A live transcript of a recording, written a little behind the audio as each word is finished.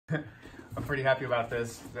I'm pretty happy about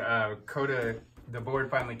this. KOTA, the board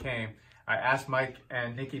finally came. I asked Mike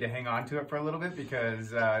and Nikki to hang on to it for a little bit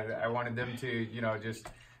because I wanted them to, you know, just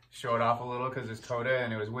show it off a little because it's KOTA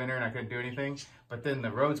and it was winter and I couldn't do anything. But then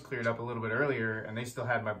the roads cleared up a little bit earlier and they still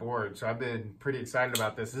had my board. So I've been pretty excited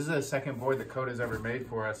about this. This is the second board that KOTA's ever made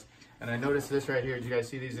for us. And I noticed this right here. Did you guys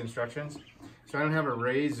see these instructions? So I don't have a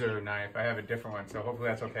razor knife. I have a different one. So hopefully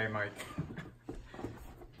that's okay, Mike.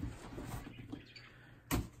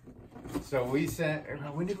 So we sent,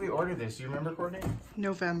 when did we order this? Do you remember, Courtney?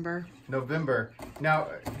 November. Now,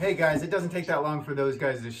 hey guys, it doesn't take that long for those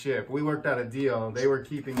guys to ship. We worked out a deal. They were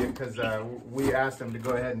keeping it because we asked them to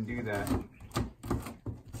go ahead and do that.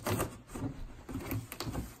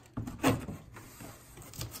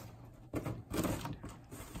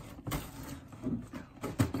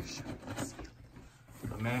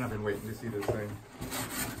 Oh, man, I've been waiting to see this thing.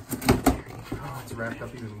 Oh, it's wrapped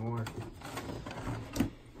up even more.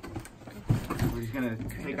 We're just gonna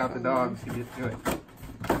take out the dogs to get to it.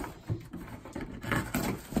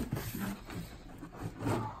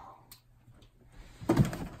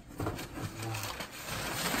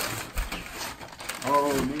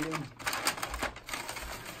 Oh man.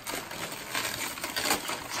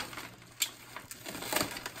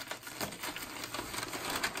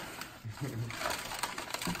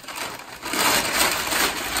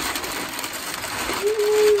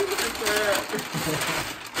 Ooh, look at that.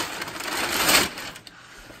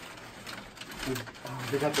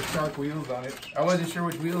 They got the sharp wheels on it. I wasn't sure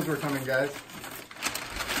which wheels were coming, guys.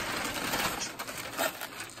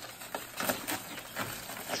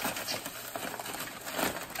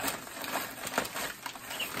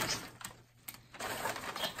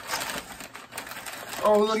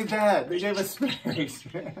 Oh, look at that. They gave us space.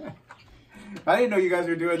 I didn't know you guys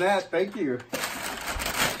were doing that. Thank you.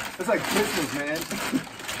 That's like Christmas, man.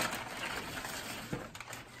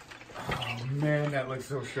 Oh, man, that looks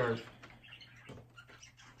so sharp.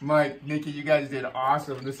 Mike, Nikki, you guys did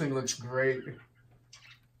awesome. This thing looks great.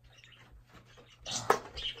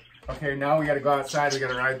 Okay, now we gotta go outside. We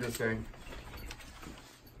gotta ride this thing.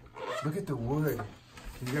 Look at the wood.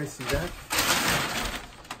 Can you guys see that?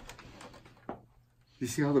 You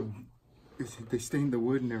see all they stained the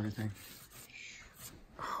wood and everything.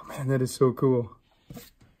 Oh man, that is so cool.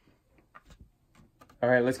 All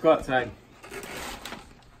right, let's go outside.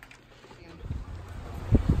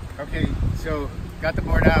 Okay, so got the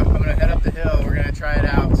board out. I'm gonna head up the hill. We're gonna try it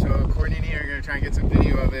out. So Courtney and I are gonna try and get some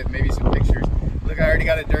video of it, maybe some pictures. Look, I already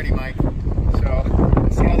got it dirty, Mike. So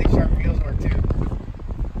let's see how these sharp wheels work too.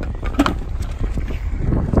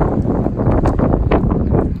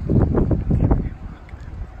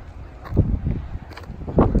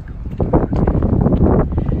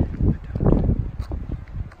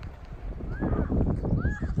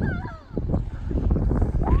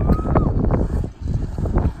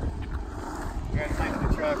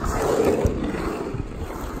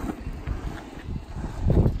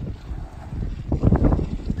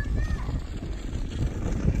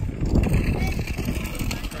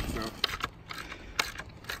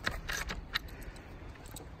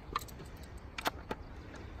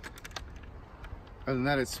 Other than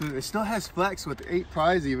that, it's smooth. It still has flex with 8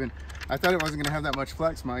 plies even. I thought it wasn't gonna have that much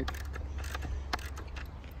flex, Mike.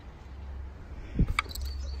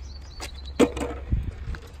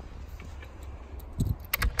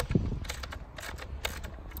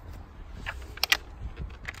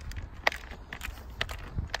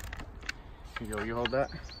 Here you go, you hold that.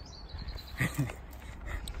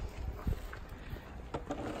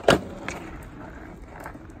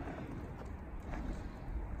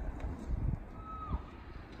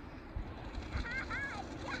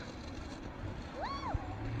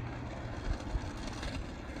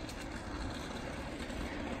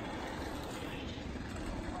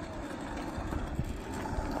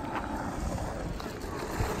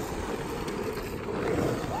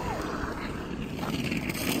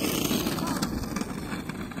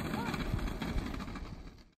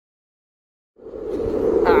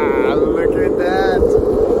 Look at that.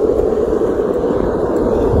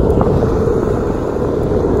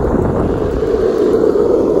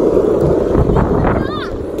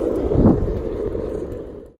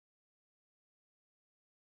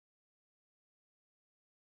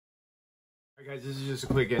 Alright guys, this is just a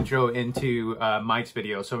quick intro into Mike's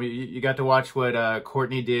video. So you got to watch what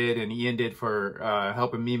Courtney did and Ian did for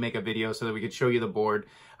helping me make a video so that we could show you the board.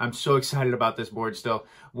 I'm so excited about this board still.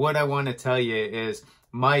 What I want to tell you is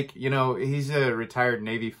Mike, you know, he's a retired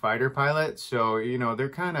Navy fighter pilot. So, you know, they're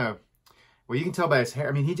kind of, well, you can tell by his hair.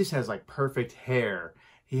 I mean, he just has like perfect hair.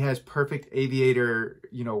 He has perfect aviator,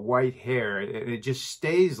 you know, white hair. It just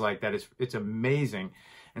stays like that. It's amazing.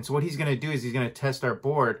 And so what he's going to do is he's going to test our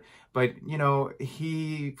board. But, you know,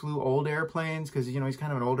 he flew old airplanes because, you know, he's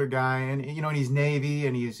kind of an older guy, and, you know, and he's Navy,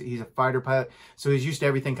 and he's a fighter pilot. So he's used to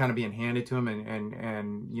everything kind of being handed to him,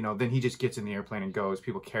 and you know, then he just gets in the airplane and goes.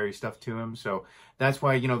 People carry stuff to him. So that's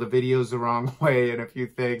why, you know, the video's the wrong way and a few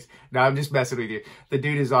things. No, I'm just messing with you. The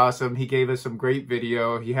dude is awesome. He gave us some great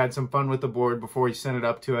video. He had some fun with the board before he sent it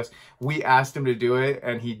up to us. We asked him to do it,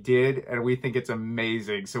 and he did, and we think it's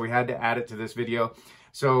amazing. So we had to add it to this video.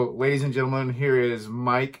 So, ladies and gentlemen, here is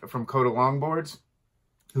Mike from KOTA Longboards,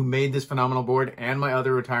 who made this phenomenal board and my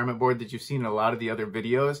other retirement board that you've seen in a lot of the other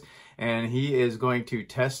videos. And he is going to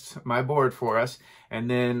test my board for us. And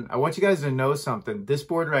then I want you guys to know something. This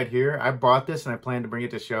board right here, I bought this and I plan to bring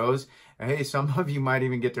it to shows. And hey, some of you might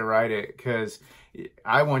even get to ride it, because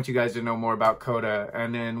I want you guys to know more about KOTA.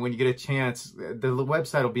 And then when you get a chance, the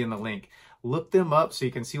website will be in the link. Look them up so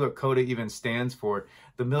you can see what KOTA even stands for.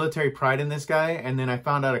 The military pride in this guy, and then I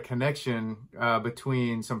found out a connection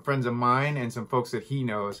between some friends of mine and some folks that he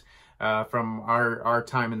knows from our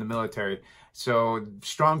time in the military. So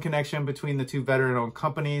strong connection between the two veteran-owned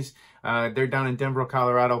companies. They're down in Denver,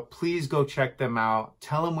 Colorado. Please go check them out.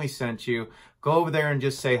 Tell them we sent you. Go over there and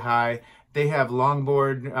just say hi. They have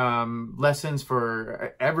longboard lessons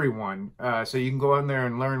for everyone. So you can go in there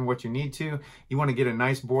and learn what you need to. You want to get a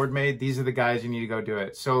nice board made, these are the guys you need to go do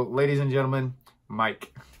it. So ladies and gentlemen,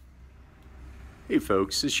 Mike. Hey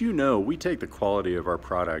folks, as you know, we take the quality of our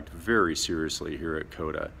product very seriously here at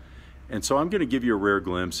KOTA. And so I'm going to give you a rare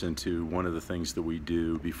glimpse into one of the things that we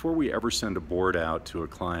do. Before we ever send a board out to a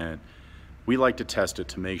client, we like to test it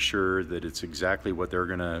to make sure that it's exactly what they're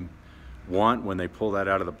going to want when they pull that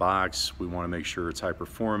out of the box. We want to make sure it's high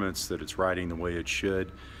performance, that it's riding the way it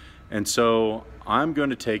should. And so I'm going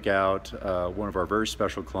to take out one of our very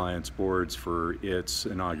special clients' boards for its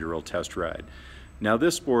inaugural test ride. Now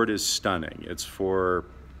this board is stunning. It's for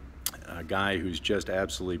a guy who's just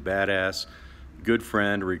absolutely badass, good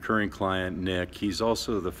friend, recurring client, Nick. He's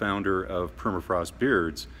also the founder of Permafrost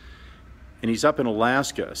Beards, and he's up in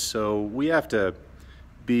Alaska. So we have to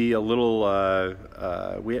be a little,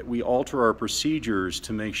 we alter our procedures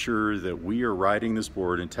to make sure that we are riding this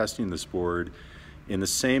board and testing this board in the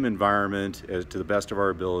same environment as, to the best of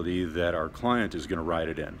our ability, that our client is going to ride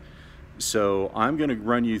it in. So I'm going to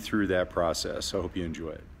run you through that process. I hope you enjoy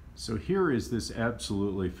it. So here is this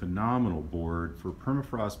absolutely phenomenal board for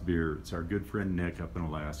Permafrost Beards, our good friend Nick up in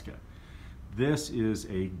Alaska. This is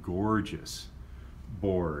a gorgeous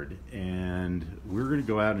board, and we're going to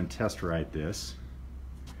go out and test ride this.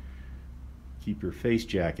 Keep your face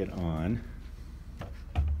jacket on.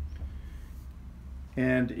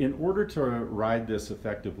 And in order to ride this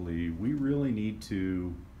effectively, we really need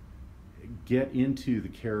to get into the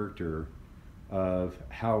character of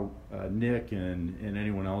how Nick and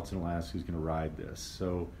anyone else in Alaska is going to ride this.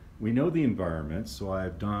 So we know the environment, so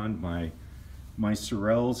I've donned my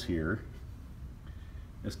Sorels here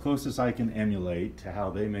as close as I can emulate to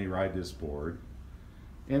how they may ride this board.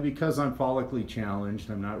 And because I'm follically challenged,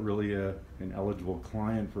 I'm not really an eligible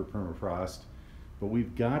client for Permafrost, but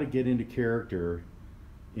we've got to get into character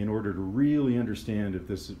in order to really understand if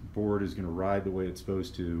this board is going to ride the way it's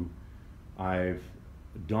supposed to. I've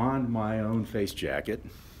donned my own face jacket,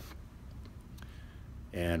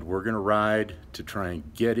 and we're going to ride to try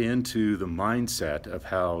and get into the mindset of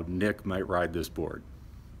how Nick might ride this board.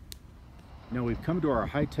 Now we've come to our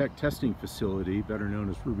high-tech testing facility, better known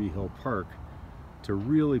as Ruby Hill Park, to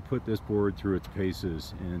really put this board through its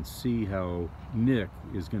paces and see how Nick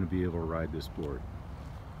is going to be able to ride this board.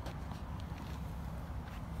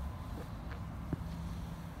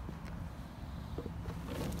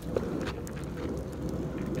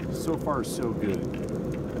 So far, so good.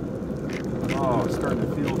 Oh, starting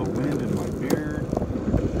to feel the wind in my beard.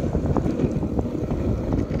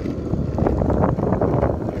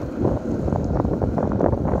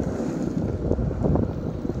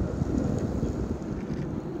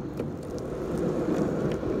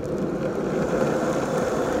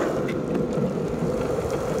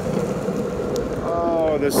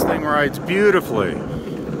 Oh, this thing rides beautifully.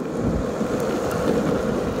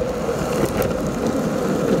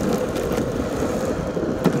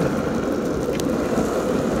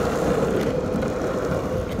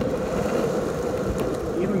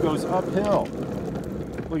 Goes uphill.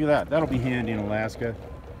 Look at that. That'll be handy in Alaska.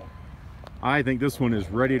 I think this one is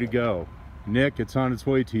ready to go. Nick, it's on its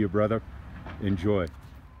way to you, brother. Enjoy.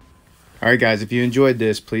 All right, guys, if you enjoyed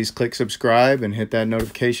this, please click subscribe and hit that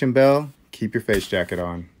notification bell. Keep your face jacket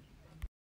on.